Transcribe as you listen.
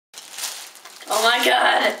Oh my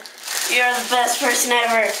god. You're the best person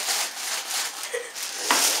ever.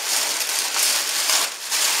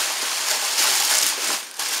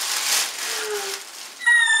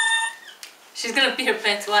 She's gonna pee her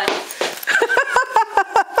pants wet.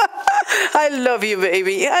 I love you,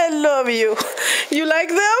 baby. I love you. You like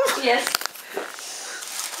them? Yes.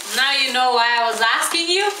 Now you know why I was asking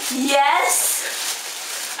you?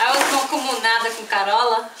 Yes. I was mancomunada com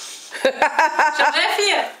Carola. Deixa eu ver,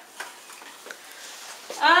 filha.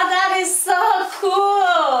 Ah, that is so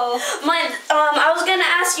cool. I was gonna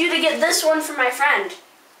ask you to get this one for my friend.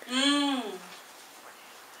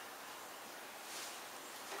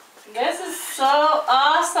 This is so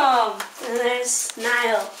awesome. And there's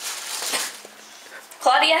Niall.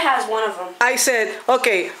 Claudia has one of them. I said,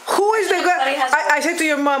 okay, who is the guy? I said to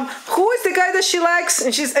your mom, who is the guy that she likes?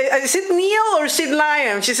 And she's, is it Neil or is it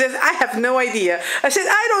Liam? She says, I have no idea. I said,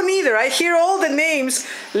 I don't either. I hear all the names,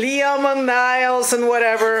 Liam and Niles and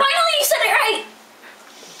whatever. Finally, you said it right.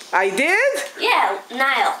 I did? Yeah,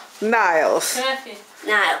 Niall. Niles.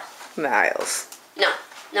 Niall. Niles.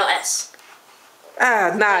 No S.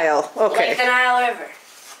 Ah, Nile. Okay. Like the Nile River.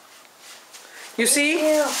 You see?